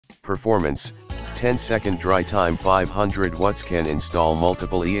Performance, 10-second dry time, 500 watts, can install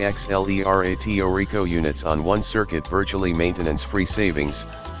multiple XLERATOR units on one circuit, virtually maintenance-free, savings,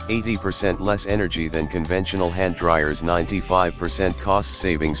 80% less energy than conventional hand dryers, 95% cost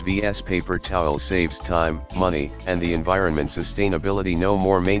savings vs paper towel, saves time, money, and the environment, sustainability, no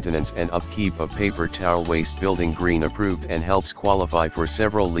more maintenance and upkeep of paper towel waste, building green approved and helps qualify for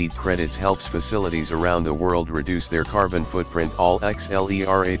several LEED credits, helps facilities around the world reduce their carbon footprint. All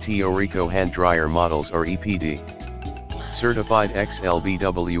XLERATOR Eco hand dryer models are EPD certified.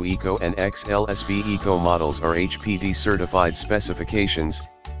 XLBW Eco and XLSB Eco models are HPD certified. Specifications: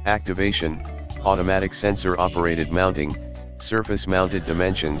 activation, automatic sensor operated mounting, surface mounted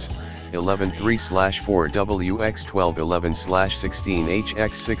dimensions,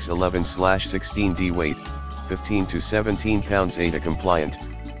 11.3/4W11/16HX611/16D, weight, 15 to 17 pounds, ADA compliant,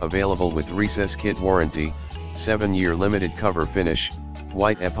 available with recess kit warranty, 7-year limited cover finish,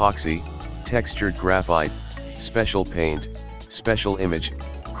 white epoxy, textured graphite, special paint, special image,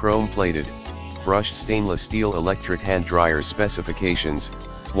 chrome plated, brushed stainless steel electric hand dryer. Specifications: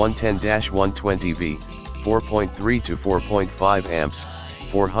 110-120V, 4.3 to 4.5 amps,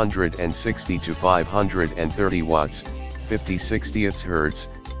 460 to 530 watts, 50/60 Hz,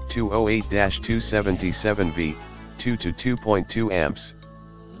 208-277V, 2 to 2.2 amps,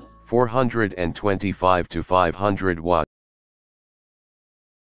 425 to 500 watts.